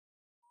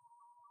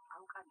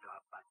አውቃለሁ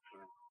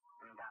አባቴን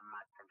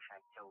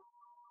እንዳማጠልሻቸው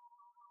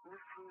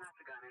ነፍስና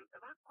ስጋንን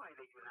እባክዎ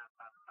አይለዩን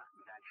አባባ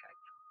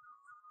እንዳልሻቸው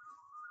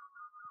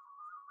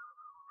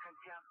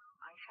ከዚያም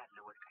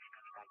አይሻለሁ ወድቀሽ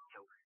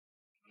ከፊታቸው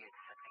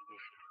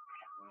እየተሰቃየሽ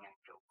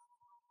ስትለምኛቸው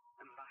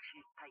እንባሽ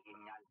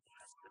ይታየኛል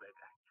ፈስ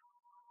በእግራቸው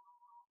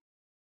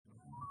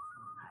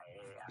አይ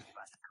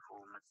አባት ክፉ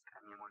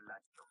መስቀም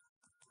የሞላቸው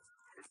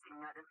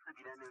እስቲኛ ደስ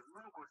ቢለን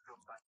ምን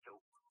ጎድሎባቸው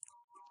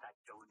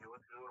እሳቸው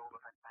ሕይወት ኑሮ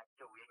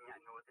በፈታቸው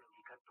የእኛን ሕይወት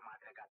እንዲከቱ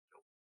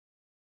ማድረጋቸው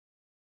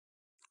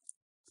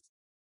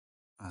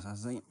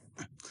አሳዛኝ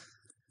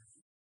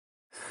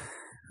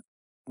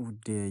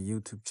ውድ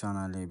የዩቲዩብ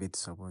ቻናል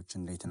ቤተሰቦች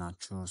እንዴት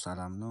ናችሁ?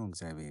 ሰላም ነው?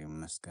 እግዚአብሔር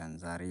ይመስገን።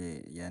 ዛሬ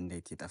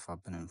የእንዴት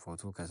የጠፋብንን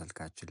ፎቶ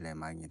ከስልካችን ላይ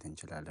ማግኘት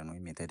እንችላለን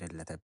ወይም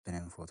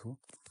የተደለተብንን ፎቶ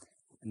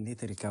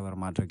እንዴት ሪከቨር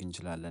ማድረግ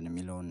እንችላለን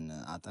የሚለውን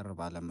አጠር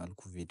ባለ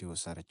መልኩ ቪዲዮ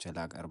ሰርቼ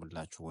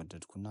ላቀርብላችሁ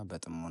ወደድኩና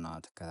በጥሞና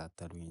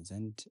ተከታተሉኝ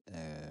ዘንድ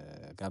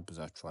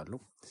ጋብዛችኋለሁ።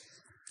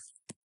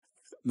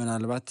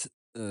 ምናልባት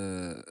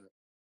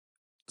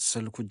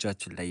ስልኩ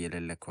እጃችን ላይ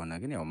የሌለ ከሆነ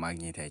ግን ያው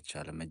ማግኘት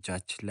አይቻልም።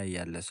 እጃችን ላይ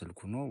ያለ ስልኩ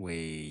ነው ወይ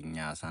እኛ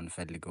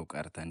ሳንፈልገው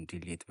ቀርተን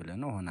ዲሊት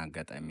ብለነው ሆነ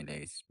አጋጣሚ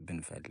ላይ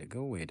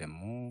ብንፈልገው ወይ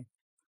ደግሞ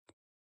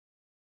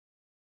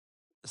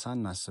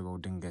ሳናስበው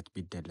ድንገት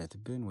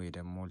ቢደለትብን ወይ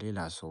ደግሞ ሌላ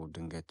ሰው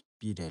ድንገት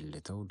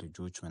ቢደልተው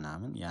ልጆች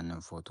ምናምን ያንን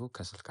ፎቶ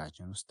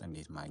ከስልካችን ውስጥ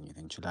እንዴት ማግኘት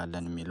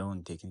እንችላለን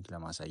የሚለውን ቴክኒክ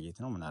ለማሳየት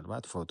ነው።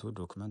 ምናልባት ፎቶ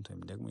ዶክመንት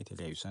ወይም ደግሞ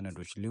የተለያዩ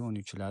ሰነዶች ሊሆኑ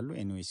ይችላሉ።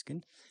 ኤኒዌይስ ግን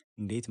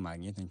እንዴት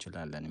ማግኘት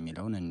እንችላለን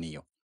የሚለውን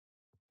እንየው።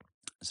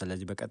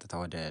 ስለዚህ በቀጥታ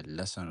ወደ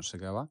ለሰኑ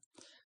ስገባ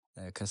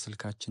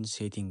ከስልካችን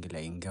ሴቲንግ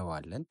ላይ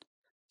እንገባለን።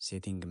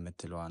 ሴቲንግ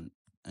የምትለዋን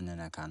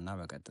እንነካና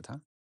በቀጥታ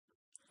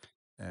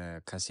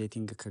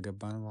ከሴቲንግ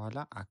ከገባን በኋላ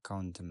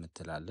አካውንት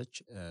የምትላለች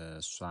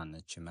እሷን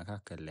ነች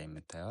መካከል ላይ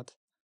የምታዩት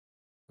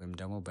ወይም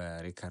ደግሞ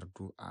በሪከርዱ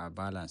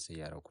ባላንስ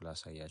እያደረኩ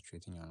ላሳያችሁ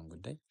የትኛውንም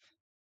ጉዳይ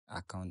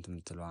አካውንት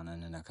የምትለዋን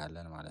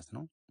እንነካለን ማለት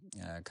ነው።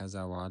 ከዛ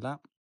በኋላ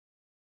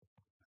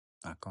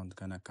አካውንት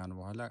ከነካን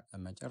በኋላ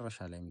መጨረሻ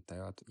ላይ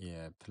የምታዩት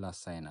የፕላስ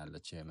ሳይን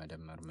አለች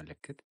የመደመር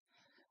ምልክት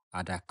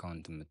አድ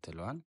አካውንት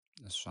የምትለዋን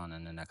እሷን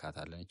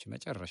እንነካታለን። እቺ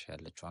መጨረሻ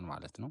ያለችዋን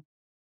ማለት ነው።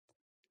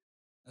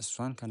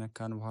 እሷን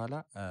ከነካን በኋላ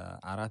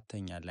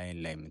አራተኛ ላይን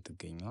ላይ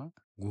የምትገኘዋ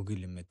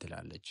ጉግል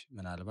የምትላለች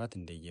ምናልባት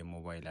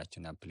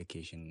እንደየሞባይላችን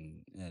አፕሊኬሽን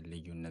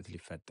ልዩነት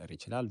ሊፈጠር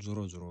ይችላል። ዞሮ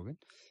ግን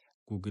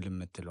ጉግል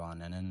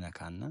የምትለዋን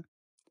እንነካና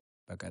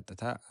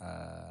በቀጥታ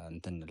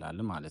እንትን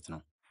እንላለን ማለት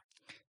ነው።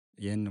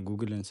 ይህን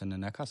ጉግልን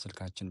ስንነካ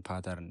ስልካችን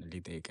ፓተርን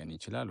ሊጠይቀን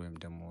ይችላል ወይም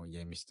ደግሞ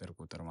የሚስጥር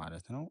ቁጥር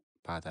ማለት ነው።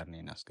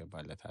 ፓተርኔን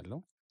አስገባለታለሁ።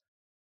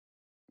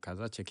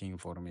 ከዛ ቼኪንግ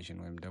ኢንፎርሜሽን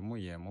ወይም ደግሞ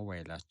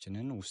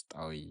የሞባይላችንን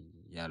ውስጣዊ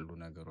ያሉ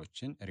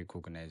ነገሮችን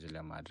ሪኮግናይዝ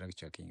ለማድረግ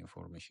ቼኪንግ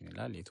ኢንፎርሜሽን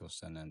ይላል።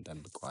 የተወሰነ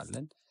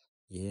እንጠብቀዋለን።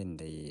 ይሄ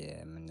እንደ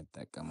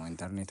የምንጠቀመው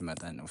ኢንተርኔት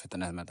መጠን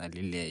ፍጥነት መጠን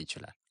ሊለያይ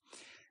ይችላል።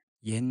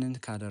 ይህንን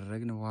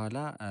ካደረግን በኋላ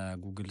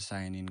ጉግል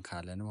ሳይኒን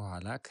ካለን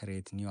በኋላ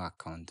ክሬት ኒው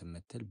አካውንት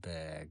የምትል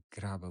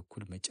በግራ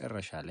በኩል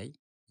መጨረሻ ላይ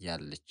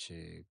ያለች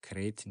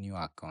ክሬት ኒው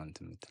አካውንት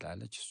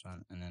የምትላለች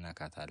እሷን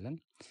እንነካታለን።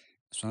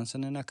 እሷን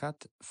ስንነካት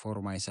ፎር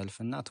ማይ ሰልፍ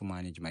እና ቱ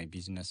ማኔጅ ማይ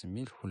ቢዝነስ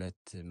የሚል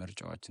ሁለት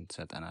ምርጫዎችን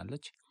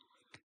ትሰጠናለች።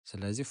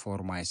 ስለዚህ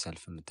ፎር ማይ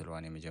ሰልፍ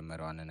የምትለዋን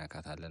የመጀመሪያዋን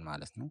እንነካታለን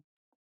ማለት ነው።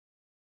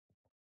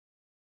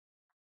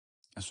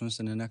 እሱን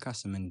ስንነካ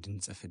ስም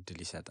እንድንጽፍ እድል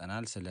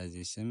ይሰጠናል።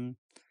 ስለዚህ ስም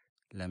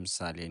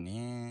ለምሳሌ እኔ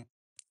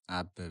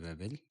አበበ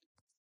ብል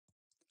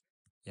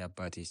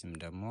የአባቴ ስም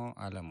ደግሞ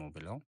አለሙ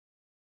ብለው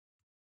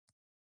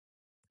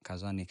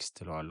ከዛ ኔክስት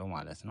እለዋለሁ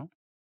ማለት ነው።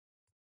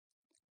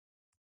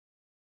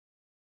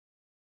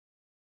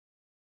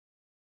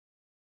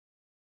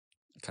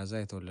 ከዛ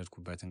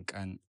የተወለድኩበትን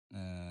ቀን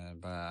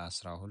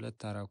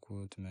በ12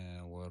 አረኩት።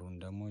 ወሩን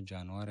ደግሞ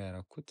ጃንዋሪ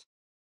አረኩት።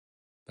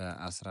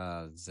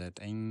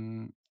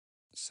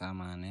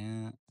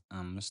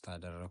 በ1985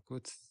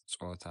 አደረኩት።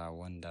 ጾታ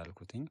ወንድ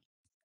አልኩትኝ።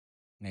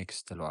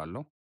 ኔክስት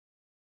እለዋለሁ።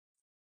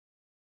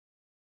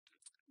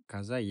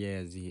 ከዛ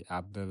የዚህ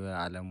አበበ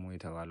አለሙ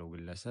የተባለው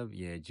ግለሰብ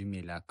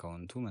የጂሜል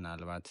አካውንቱ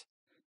ምናልባት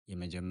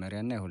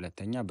የመጀመሪያና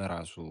የሁለተኛ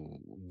በራሱ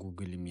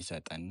ጉግል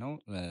የሚሰጠን ነው።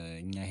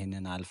 እኛ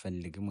ይሄንን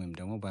አልፈልግም ወይም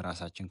ደግሞ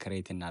በራሳችን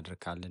ክሬት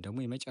እናድርጋለን ደግሞ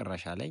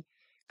የመጨረሻ ላይ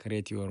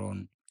ክሬት ዮር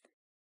ኦውን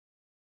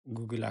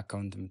ጉግል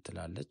አካውንት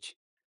የምትላለች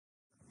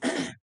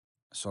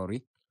ሶሪ።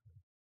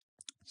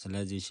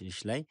 ስለዚህ እሺ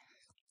ላይ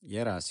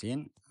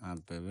የራሴን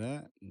አበበ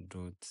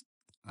ዶት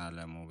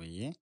አለሙ ብዬ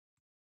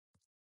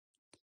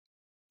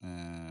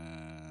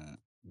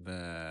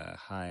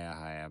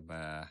በ2020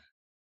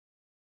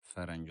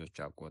 በፈረንጆች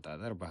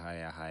አቆጣጠር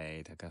በ2020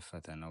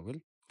 የተከፈተ ነው ብል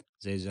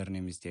ዘዩዘር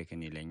ኔም ኢዝ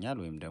ቴክን ይለኛል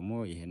ወይም ደግሞ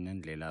ይሄንን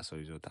ሌላ ሰው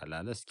ይዞታል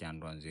አለ። እስኪ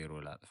አንዷን ዜሮ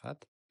ላጥፋት።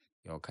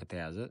 ያው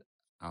ከተያዘ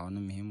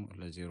አሁንም ይሄም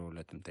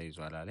 202ም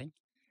ተይዟል አለኝ።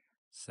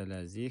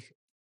 ስለዚህ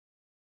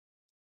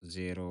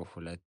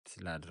 02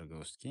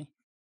 ላድርገው እስኪ።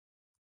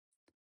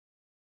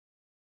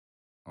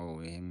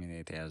 ይሄም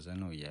የተያዘ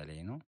ነው እያለኝ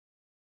ነው።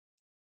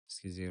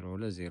 እስኪ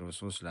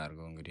 0203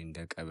 ላድርገው እንግዲህ እንደ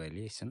ቀበሌ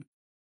ስም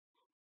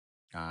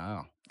አዎ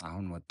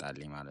አሁን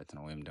ወጣልኝ ማለት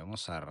ነው። ወይም ደግሞ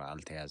ሰራ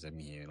አልተያዘም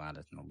ይሄ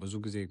ማለት ነው። ብዙ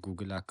ጊዜ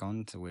ጉግል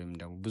አካውንት ወይም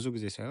ደግሞ ብዙ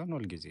ጊዜ ሳይሆን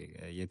ሁል ጊዜ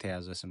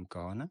የተያዘ ስም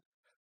ከሆነ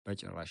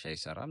በጭራሽ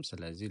አይሰራም።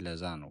 ስለዚህ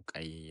ለዛ ነው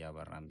ቀይ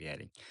እያበራ እምቢ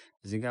ያለኝ።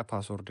 እዚህ ጋር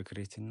ፓስወርድ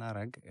ክሬት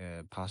ስናደርግ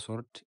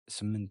ፓስወርድ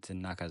 8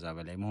 እና ከዛ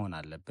በላይ መሆን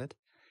አለበት።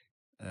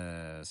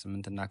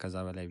 8 እና ከዛ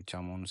በላይ ብቻ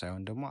መሆኑ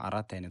ሳይሆን ደግሞ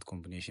 4 አይነት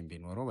ኮምቢኔሽን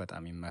ቢኖረው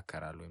በጣም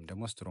ይመከራል። ወይም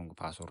ደግሞ ስትሮንግ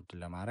ፓስወርድ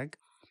ለማድረግ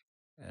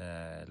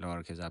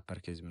ሎወር ኬዝ አፐር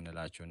ኬዝ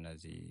የምንላቸው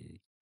እነዚህ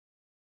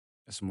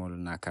ስሞል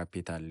እና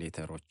ካፒታል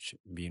ሌተሮች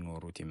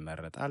ቢኖሩት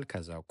ይመረጣል።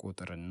 ከዛ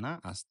ቁጥርና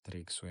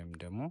አስትሪክስ ወይም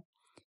ደግሞ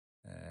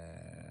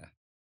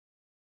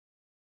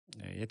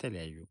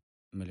የተለያዩ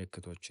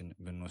ምልክቶችን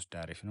ብንወስድ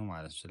አሪፍ ነው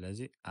ማለት ነው።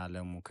 ስለዚህ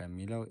አለሙ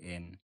ከሚለው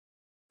ኤን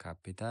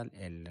ካፒታል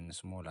ኤልን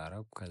ስሞል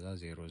አረኩ። ከዛ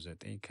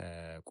 09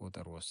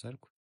 ከቁጥር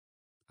ወሰድኩ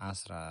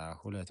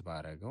 12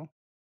 ባረገው።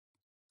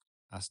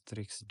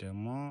 አስትሪክስ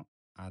ደግሞ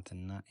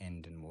አትና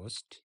ኤንድን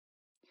ወስድ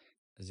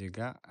እዚህ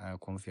ጋር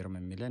ኮንፊርም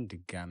የሚለን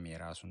ድጋሚ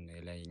ራሱን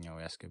የላይኛው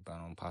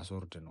ያስገባነውን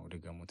ፓስወርድ ነው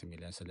ድገሙት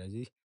የሚለን።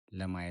 ስለዚህ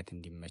ለማየት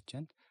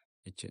እንዲመቸን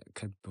እች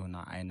ክብ ሆና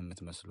አይን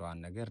የምትመስለዋን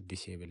ነገር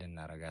ዲሴብል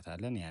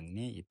እናረጋታለን። ያኔ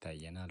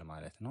ይታየናል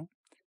ማለት ነው።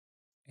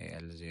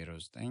 ኤል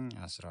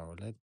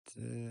 0912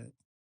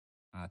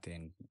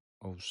 አቴን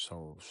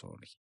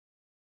ሶሪ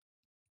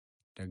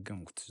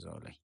ደገምኩት እዛው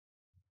ላይ።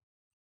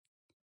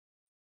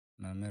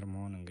 መምህር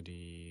መሆን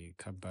እንግዲህ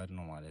ከባድ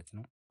ነው ማለት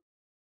ነው።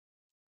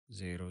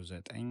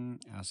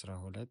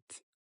 0912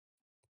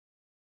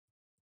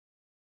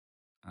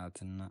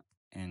 አትና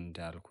ኤንድ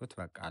አልኩት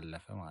በቃ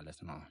አለፈ ማለት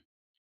ነው።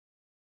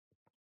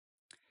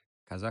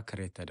 ከዛ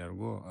ክሬት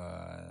ተደርጎ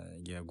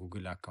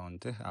የጉግል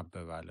አካውንትህ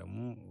አበበ አለሙ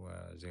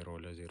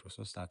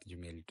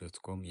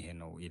 0203@gmail.com ይሄ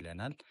ነው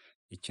ይለናል።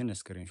 ይችን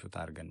ስክሪንሾት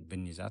አድርገን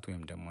ብንይዛት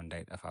ወይም ደግሞ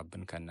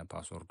እንዳይጠፋብን ከነ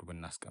ፓስወርዱ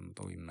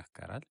ብናስቀምጠው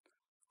ይመከራል።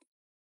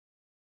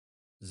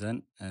 ዘን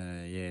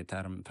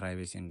የተርም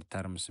ፕራይቬሲ ኤንድ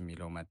ተርምስ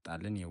የሚለው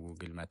መጣልን።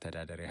 የጉግል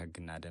መተዳደሪያ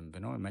ህግና ደንብ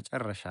ነው።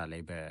 መጨረሻ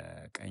ላይ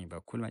በቀኝ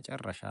በኩል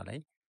መጨረሻ ላይ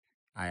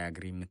አይ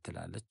አግሪ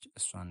የምትላለች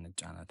እሷን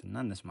እንጫናትና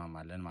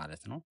እንስማማለን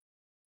ማለት ነው።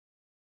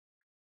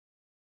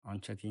 አሁን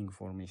ቼኪንግ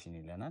ኢንፎርሜሽን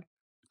ይለናል።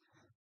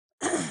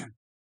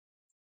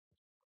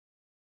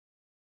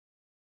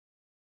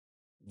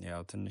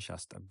 ያው ትንሽ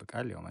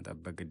ያስጠብቃል። ያው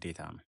መጠበቅ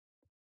ግዴታ ነው።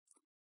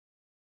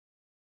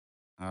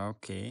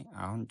 ኦኬ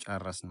አሁን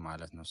ጨረስን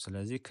ማለት ነው።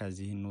 ስለዚህ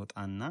ከዚህ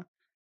እንወጣና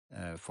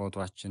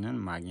ፎቶአችንን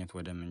ማግኘት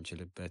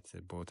ወደምንችልበት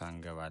ቦታ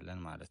እንገባለን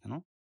ማለት ነው።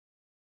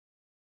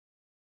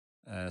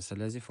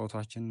 ስለዚህ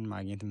ፎቶአችንን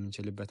ማግኘት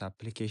የምንችልበት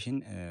አፕሊኬሽን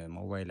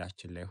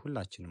ሞባይላችን ላይ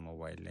ሁላችንም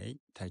ሞባይል ላይ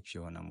ታች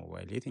የሆነ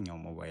ሞባይል የትኛው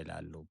ሞባይል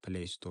አለው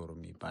ፕሌይ ስቶር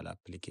የሚባል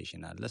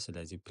አፕሊኬሽን አለ።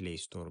 ስለዚህ ፕሌይ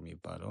ስቶር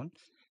የሚባለውን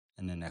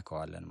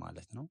እንነካዋለን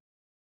ማለት ነው።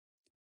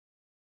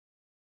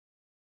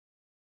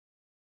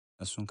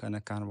 እሱን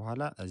ከነካን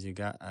በኋላ እዚህ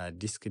ጋር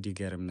ዲስክ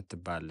ዲገር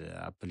የምትባል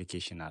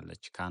አፕሊኬሽን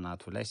አለች።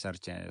 ካናቱ ላይ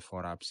ሰርች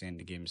ፎር አፕስ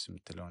ኤንድ ጌምስ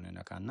የምትለውን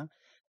ነካና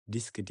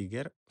ዲስክ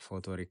ዲገር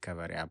ፎቶ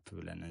ሪከቨሪ አፕ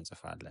ብለን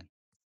እንጽፋለን።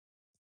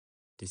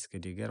 ዲስክ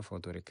ዲገር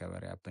ፎቶ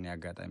ሪከቨሪ አፕን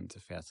ያጋጣሚ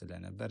ጽፌያ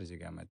ስለነበር እዚህ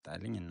ጋር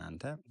መጣልኝ።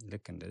 እናንተ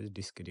ልክ እንደዚህ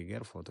ዲስክ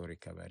ዲገር ፎቶ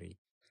ሪከቨሪ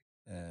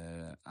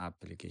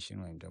አፕሊኬሽን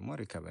ወይም ደግሞ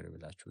ሪከቨሪ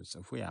ብላችሁ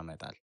ጽፉ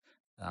ያመጣል።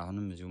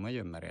 አሁንም እዚሁ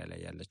መጀመሪያ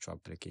ላይ ያለችው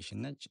አፕሊኬሽን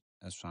ነች።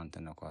 እሷን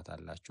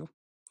ትነኳታላችሁ።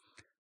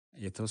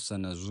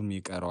 የተወሰነ ዙም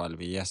ይቀረዋል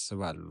ብዬ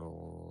አስባለሁ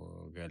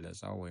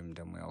ገለጻው ወይም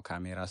ደግሞ ያው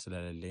ካሜራ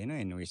ስለሌለኝ ነው።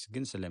 ኤኒዌይስ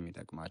ግን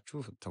ስለሚጠቅማችሁ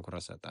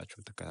ትኩረት ሰጣችሁ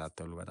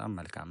ትከታተሉ በጣም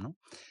መልካም ነው።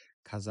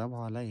 ከዛ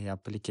በኋላ ይሄ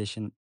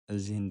አፕሊኬሽን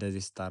እዚህ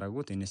እንደዚህ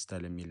ስታደርጉት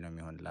ኢንስታል የሚል ነው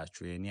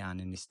የሚሆንላችሁ። የኔ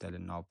አንኢንስታል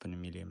እና ኦፕን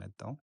የሚል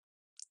የመጣው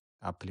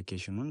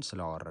አፕሊኬሽኑን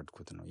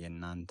ስላወረድኩት ነው።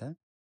 የእናንተ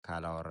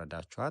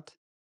ካላወረዳችኋት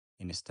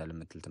ኢንስታል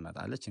የምትል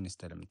ትመጣለች።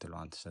 ኢንስታል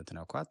የምትለዋን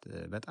ስትነኳት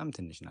በጣም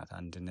ትንሽ ናት።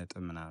 1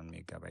 ምናምን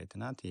ሜጋባይት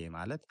ናት። ይሄ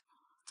ማለት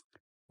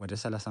ወደ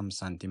 35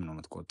 ሳንቲም ነው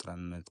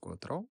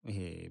የምትቆጥረው። ይሄ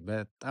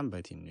በጣም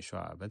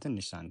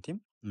በትንሽ ሳንቲም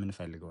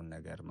የምንፈልገውን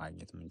ነገር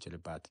ማግኘት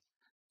የምንችልባት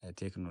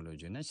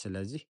ቴክኖሎጂ ነች።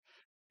 ስለዚህ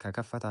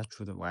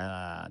ከከፈታችሁት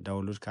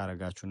ዳውንሎድ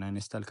ካረጋችሁና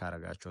ኢንስታል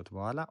ካረጋችሁት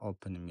በኋላ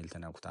ኦፕን የሚል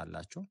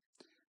ትነኩታላችሁ።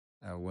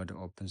 ወደ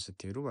ኦፕን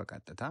ስትሄዱ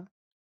በቀጥታ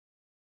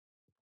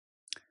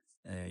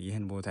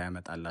ይህን ቦታ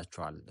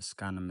ያመጣላችኋል።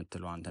 ስካን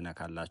የምትለዋን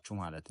ትነካላችሁ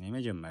ማለት ነው።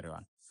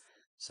 የመጀመሪያዋን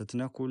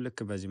ስትነኩ ልክ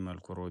በዚህ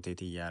መልኩ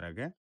ሮቴት እያደረገ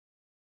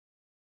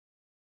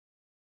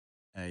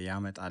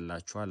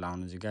ያመጣላችኋል።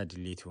 አሁን እዚህ ጋር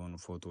ዲሊት የሆኑ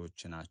ፎቶዎች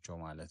ናቸው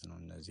ማለት ነው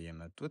እነዚህ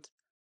የመጡት።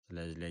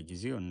 ስለዚህ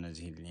ለጊዜው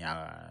እነዚህን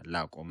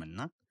ላቆምና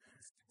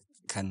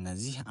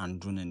ከነዚህ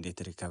አንዱን እንዴት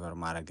ሪከቨር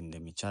ማድረግ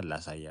እንደሚቻል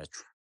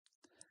ላሳያችሁ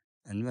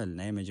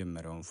እንበልና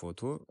የመጀመሪያውን ፎቶ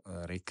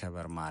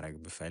ሪከቨር ማድረግ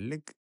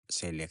ብፈልግ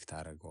ሴሌክት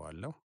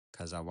አደርገዋለሁ።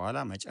 ከዛ በኋላ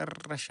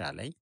መጨረሻ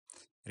ላይ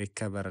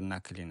ሪከቨር እና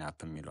ክሊን አፕ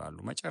የሚለው አሉ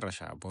መጨረሻ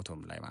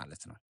ቦቶም ላይ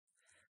ማለት ነው።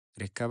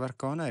 ሪከቨር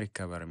ከሆነ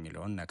ሪከቨር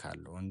የሚለውን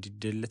ነካለሁ።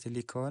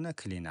 እንዲደለትልኝ ከሆነ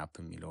ክሊን አፕ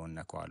የሚለውን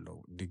ነካዋለሁ።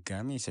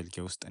 ድጋሚ ስልኬ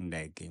ውስጥ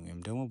እንዳይገኝ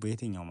ወይም ደግሞ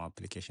በየትኛውም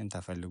አፕሊኬሽን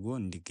ተፈልጎ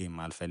እንዲገኝ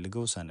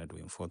ማልፈልገው ሰነድ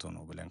ወይም ፎቶ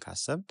ነው ብለን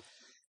ካሰብን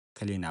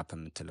ክሊን አፕ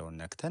የምትለውን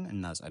ነክተን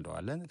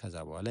እናጸደዋለን። ከዛ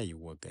በኋላ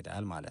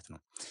ይወገዳል ማለት ነው።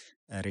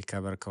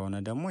 ሪከቨር ከሆነ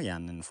ደግሞ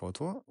ያንን ፎቶ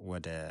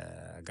ወደ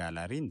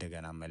ጋላሪ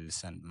እንደገና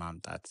መልሰን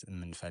ማምጣት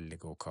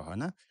የምንፈልገው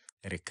ከሆነ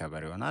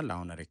ሪከቨር ይሆናል።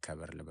 አሁን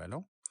ሪከቨር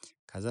ልበለው።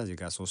 ከዛ እዚህ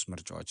ጋር 3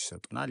 ምርጫዎች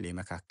ይሰጡናል።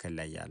 የመካከል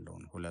ላይ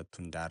ያለውን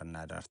ሁለቱን ዳርና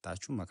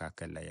ዳርታችሁ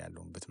መካከል ላይ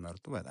ያለውን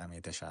ብትመርጡ በጣም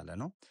የተሻለ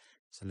ነው።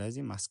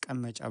 ስለዚህ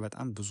ማስቀመጫ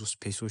በጣም ብዙ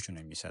ስፔሶች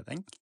ነው የሚሰጠኝ።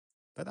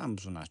 በጣም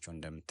ብዙ ናቸው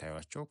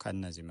እንደምታዩቸው።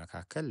 ከነዚህ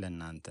መካከል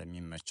ለእናንተ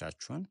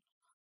የሚመቻችሁን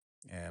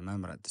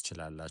መምረጥ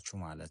ትችላላችሁ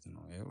ማለት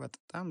ነው። ይኸው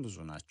በጣም ብዙ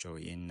ናቸው።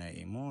 የነ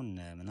ኢሞ እነ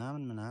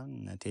ምናምን ምናምን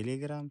እነ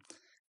ቴሌግራም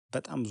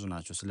በጣም ብዙ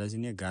ናቸው። ስለዚህ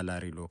እኔ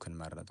ጋላሪ ሎክን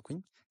መረጥኩኝ።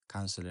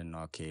 ካንስል እና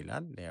ኦኬ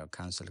ይላል። ያው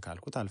ካንስል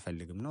ካልኩት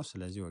አልፈልግም ነው።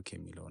 ስለዚህ ኦኬ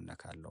የሚለውን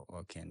ነካለው።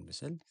 ኦኬን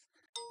ብስል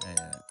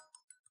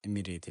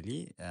ኢሚዲየትሊ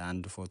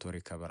አንድ ፎቶ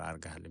ሪከቨር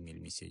አድርገሃል የሚል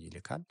ሜሴጅ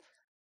ይልካል።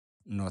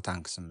 ኖ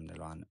ታንክስ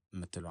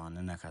የምትለዋን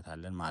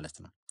እነካታለን ማለት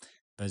ነው።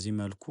 በዚህ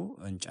መልኩ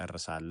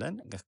እንጨርሳለን።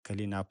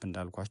 ክሊን አፕ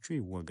እንዳልኳችሁ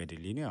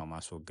ይወገድልኝ ነው። ያው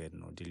ማስወገድ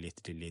ነው።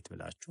 ዲሌት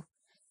ብላችሁ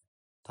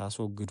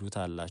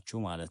ታስወግዱታላችሁ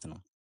ማለት ነው።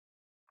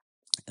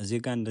 እዚህ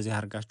ጋር እንደዚህ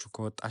አድርጋችሁ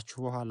ከወጣችሁ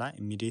በኋላ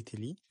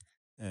ኢሚዲየትሊ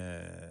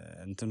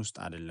እንትን ውስጥ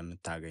አይደለም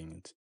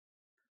የምታገኙት፣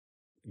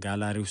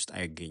 ጋላሪ ውስጥ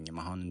አይገኝም።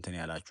 አሁን እንትን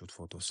ያላችሁት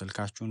ፎቶ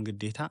ስልካችሁን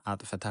ግዴታ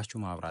አጥፍታችሁ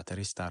ማብራት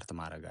ሪስታርት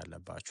ማድረግ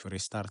አለባችሁ።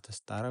 ሪስታርት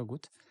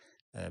ስታረጉት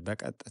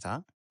በቀጥታ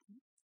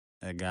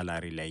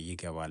ጋላሪ ላይ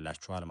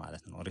ይገባላችኋል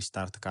ማለት ነው።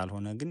 ሪስታርት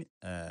ካልሆነ ግን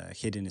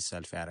ሂድን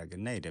ሰልፍ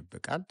ያደርግና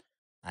ይደብቃል፣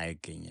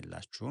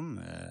 አይገኝላችሁም።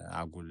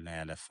 አጉልና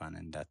ያለፋን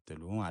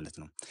እንዳትሉ ማለት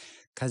ነው።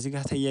 ከዚህ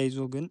ጋር ተያይዞ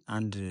ግን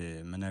አንድ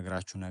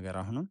ምነግራችሁ ነገር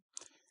አሁንም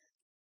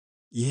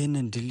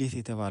ይህንን ድሌት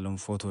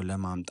የተባለውን ፎቶ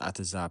ለማምጣት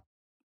እዛ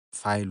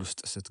ፋይል ውስጥ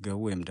ስትገቡ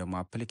ወይም ደግሞ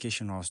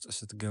አፕሊኬሽኗ ውስጥ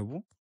ስትገቡ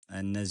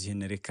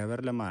እነዚህን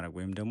ሪከቨር ለማድረግ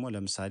ወይም ደግሞ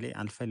ለምሳሌ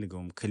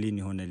አልፈልገውም ክሊን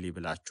ይሆንልኝ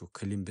ብላችሁ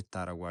ክሊን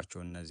ብታረጓቸው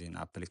እነዚህን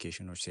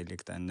አፕሊኬሽኖች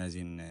ሴሌክት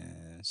እነዚህን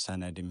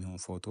ሰነድ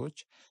የሚሆን ፎቶዎች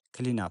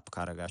ክሊን አፕ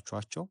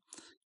ካረጋችኋቸው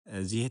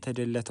እዚህ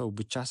የተደለተው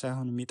ብቻ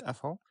ሳይሆን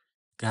የሚጠፋው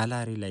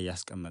ጋላሪ ላይ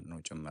ያስቀመጥነው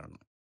ጭምር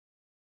ነው።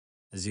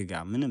 እዚህ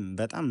ጋር ምንም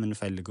በጣም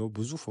የምንፈልገው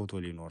ብዙ ፎቶ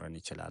ሊኖረን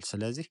ይችላል።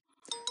 ስለዚህ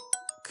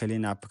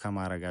ክሊን አፕ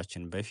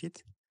ከማድረጋችን በፊት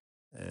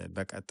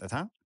በቀጥታ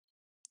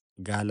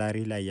ጋላሪ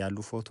ላይ ያሉ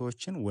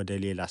ፎቶዎችን ወደ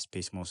ሌላ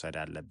ስፔስ መውሰድ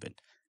አለብን።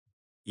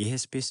 ይሄ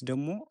ስፔስ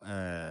ደግሞ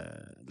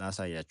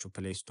ላሳያችሁ።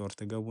 ፕሌይ ስቶር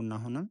ትገቡና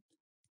አሁንም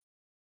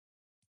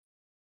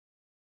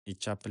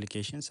ይቺ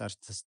አፕሊኬሽን ሰርች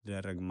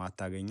ስትደረግ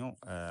የማታገኘው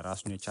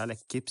ራሱን የቻለ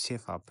ኪፕ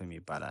ሴፍ አፕ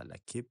የሚባል አለ።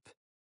 ኪፕ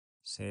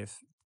ሴፍ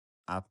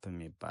አፕ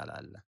የሚባል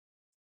አለ።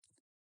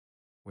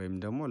 ወይም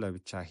ደግሞ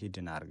ለብቻ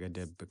ሂድን አድርገህ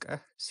ደብቀህ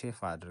ሴፍ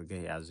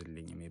አድርገህ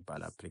ያዝልኝ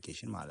የሚባል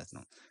አፕሊኬሽን ማለት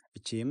ነው።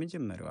 እቺ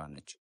የመጀመሪያዋ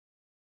ነች።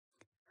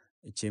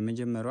 እቺ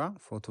የመጀመሪያዋ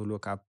ፎቶ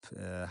ሎክ አፕ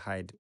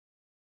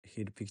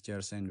ሂድ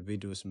ፒክቸርስ ኤንድ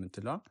ቪዲዮስ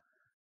የምትለዋ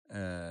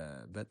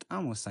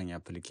በጣም ወሳኝ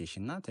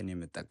አፕሊኬሽን ናት። እኔ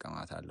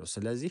እጠቀማታለሁ።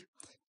 ስለዚህ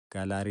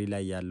ጋላሪ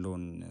ላይ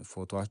ያለውን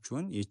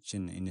ፎቶአችሁን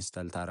ይችን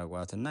ኢንስታል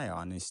ታረጓትና ያው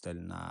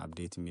ኢንስታልና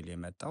አፕዴት የሚል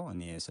የመጣው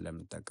እኔ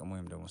ስለምጠቀመው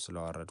ወይም ደግሞ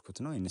ስለዋረድኩት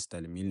ነው።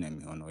 ኢንስታል የሚል ነው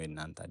የሚሆነው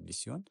የእናንተ አዲስ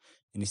ሲሆን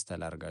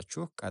ኢንስታል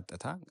አድርጋችሁ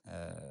ቀጥታ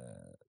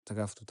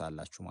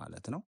ትከፍቱታላችሁ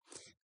ማለት ነው።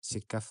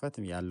 ሲከፈት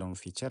ያለውን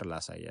ፊቸር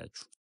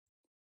ላሳያችሁ።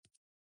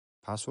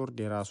 ፓስወርድ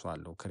የራሱ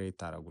አለው፣ ክሬት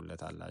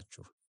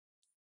ታረጉለታላችሁ።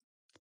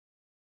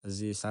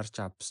 እዚህ ሰርች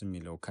አፕስ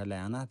የሚለው ከላይ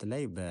አናት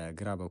ላይ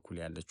በግራ በኩል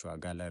ያለችው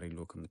ጋላሪ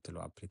ሎክ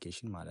የምትለው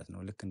አፕሊኬሽን ማለት ነው።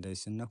 ልክ እንደዚህ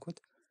ስነኩት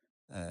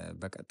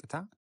በቀጥታ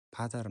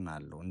ፓተርን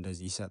አለው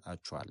እንደዚህ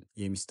ይሰጣችኋል።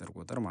 የሚስጥር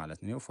ቁጥር ማለት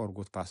ነው።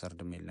 ፎርጎት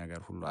ፓስወርድ የሚል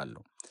ነገር ሁሉ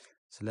አለው።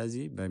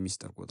 ስለዚህ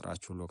በሚስጥር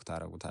ቁጥራችሁ ሎክ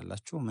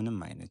ታረጉታላችሁ። ምንም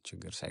አይነት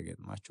ችግር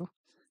ሳይገጥማችሁ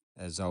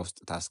እዛ ውስጥ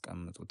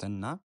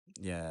ታስቀምጡትና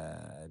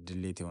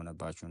የድሌት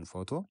የሆነባችሁን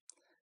ፎቶ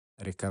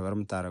ሪከቨር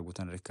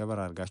የምታረጉትን ሪከቨር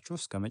አድርጋችሁ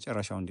እስከ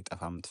መጨረሻው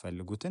እንዲጠፋ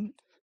የምትፈልጉትን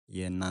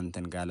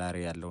የእናንተን ጋላሪ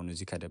ያለውን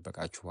እዚህ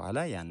ከደበቃችሁ በኋላ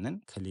ያንን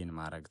ክሊን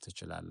ማድረግ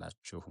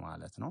ትችላላችሁ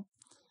ማለት ነው።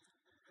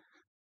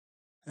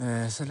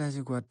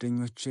 ስለዚህ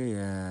ጓደኞቼ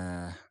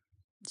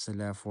ስለ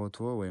ፎቶ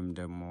ወይም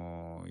ደግሞ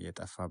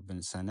የጠፋብን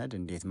ሰነድ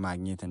እንዴት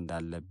ማግኘት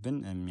እንዳለብን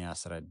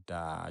የሚያስረዳ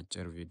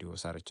አጭር ቪዲዮ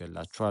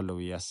ሰርቼላችኋለሁ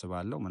ብዬ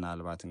አስባለሁ።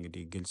 ምናልባት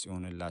እንግዲህ ግልጽ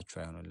ይሆንላችሁ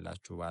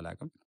አይሆንላችሁ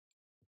ባላቅም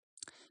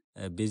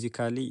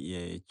ቤዚካሊ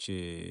ይቺ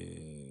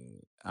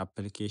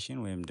አፕሊኬሽን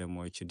ወይም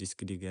ደግሞ ይቺ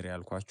ዲስክ ዲገር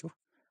ያልኳችሁ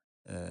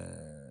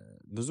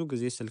ብዙ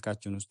ጊዜ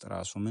ስልካችን ውስጥ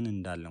ራሱ ምን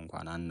እንዳለ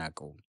እንኳን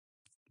አናቀውም።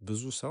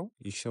 ብዙ ሰው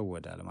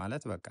ይሸወዳል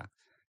ማለት በቃ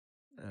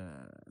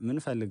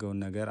ምንፈልገውን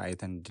ነገር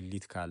አይተን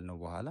ዲሊት ካልነው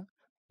በኋላ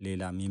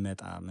ሌላ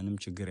የሚመጣ ምንም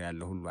ችግር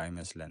ያለው ሁሉ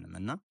አይመስለንም።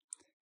 እና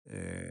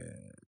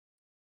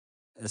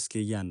እስኪ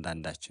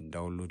እያንዳንዳችን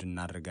ዳውንሎድ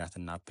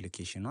እናድርጋትና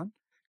አፕሊኬሽኗን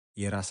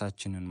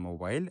የራሳችንን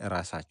ሞባይል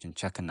ራሳችን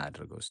ቸክ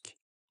እናድርገው እስኪ።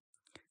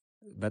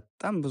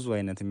 በጣም ብዙ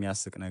አይነት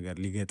የሚያስቅ ነገር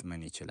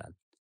ሊገጥመን ይችላል።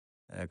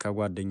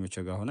 ከጓደኞቼ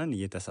ጋር ሆነን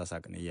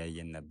እየተሳሳቅን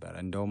እያየን ነበር።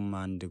 እንደውም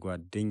አንድ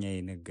ጓደኛዬ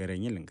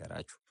ነገረኝን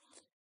ልንገራችሁ።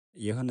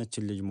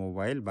 የሆነችን ልጅ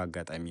ሞባይል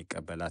በአጋጣሚ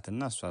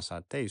ይቀበላትና እሷ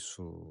ሳታይ እሱ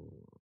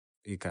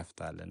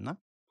ይከፍታልና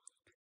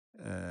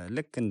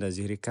ልክ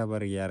እንደዚህ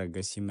ሪከቨር እያደረገ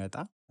ሲመጣ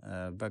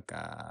በቃ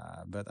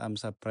በጣም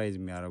ሰርፕራይዝ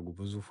የሚያደርጉ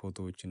ብዙ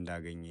ፎቶዎች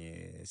እንዳገኘ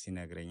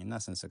ሲነግረኝ እና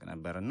ስንስቅ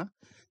ነበር። እና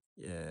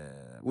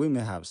we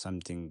may have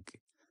something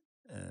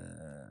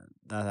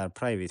that are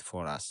private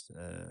for us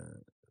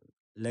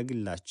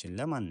ለግላችን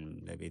ለማንም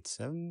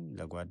ለቤተሰብ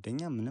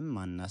ለጓደኛ ምንም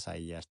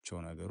ማናሳያቸው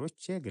ነገሮች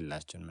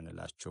የግላችን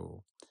ምንላቸው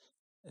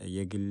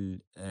የግል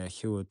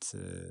ህይወት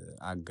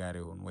አጋር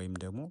የሆኑ ወይም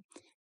ደግሞ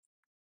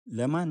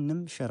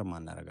ለማንም ሸር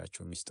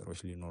ማናረጋቸው ሚስጥሮች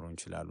ሊኖሩ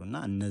ይችላሉ። እና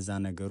እነዛ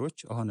ነገሮች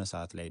የሆነ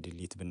ሰዓት ላይ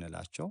ዲሊት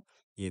ብንላቸው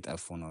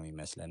የጠፉ ነው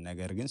የሚመስለን።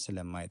 ነገር ግን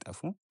ስለማይጠፉ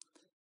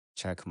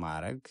ቸክ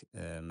ማድረግ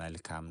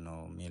መልካም ነው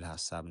የሚል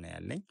ሀሳብ ነው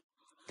ያለኝ።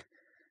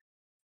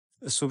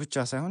 እሱ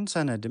ብቻ ሳይሆን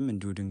ሰነድም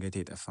እንዲሁ ድንገት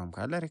የጠፋም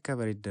ካለ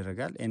ሪከቨር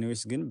ይደረጋል።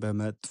 ኤኒዌይስ ግን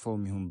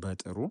በመጥፎም ይሁን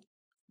በጥሩ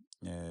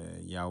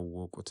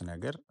ያወቁት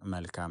ነገር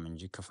መልካም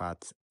እንጂ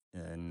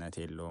ክፋትነት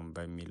የለውም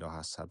በሚለው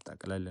ሀሳብ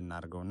ጠቅለል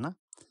እናድርገውና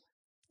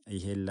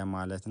ይሄን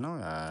ለማለት ነው።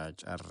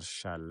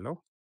 ጨርሻለሁ።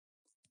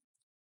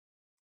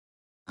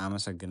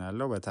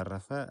 አመሰግናለሁ።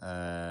 በተረፈ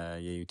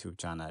የዩቲዩብ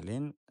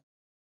ቻናሌን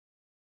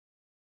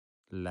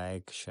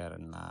ላይክ ሼር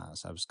እና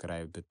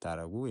ሰብስክራይብ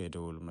ብታደርጉ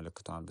የደውል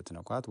ምልክቷን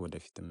ብትነኳት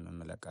ወደፊትም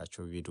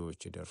የምለቃቸው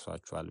ቪዲዮዎች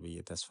ይደርሷችኋል ብዬ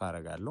ተስፋ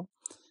አደርጋለሁ።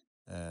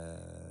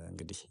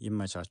 እንግዲህ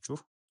ይመቻችሁ።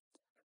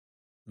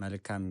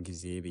 መልካም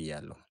ጊዜ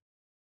ብያለሁ።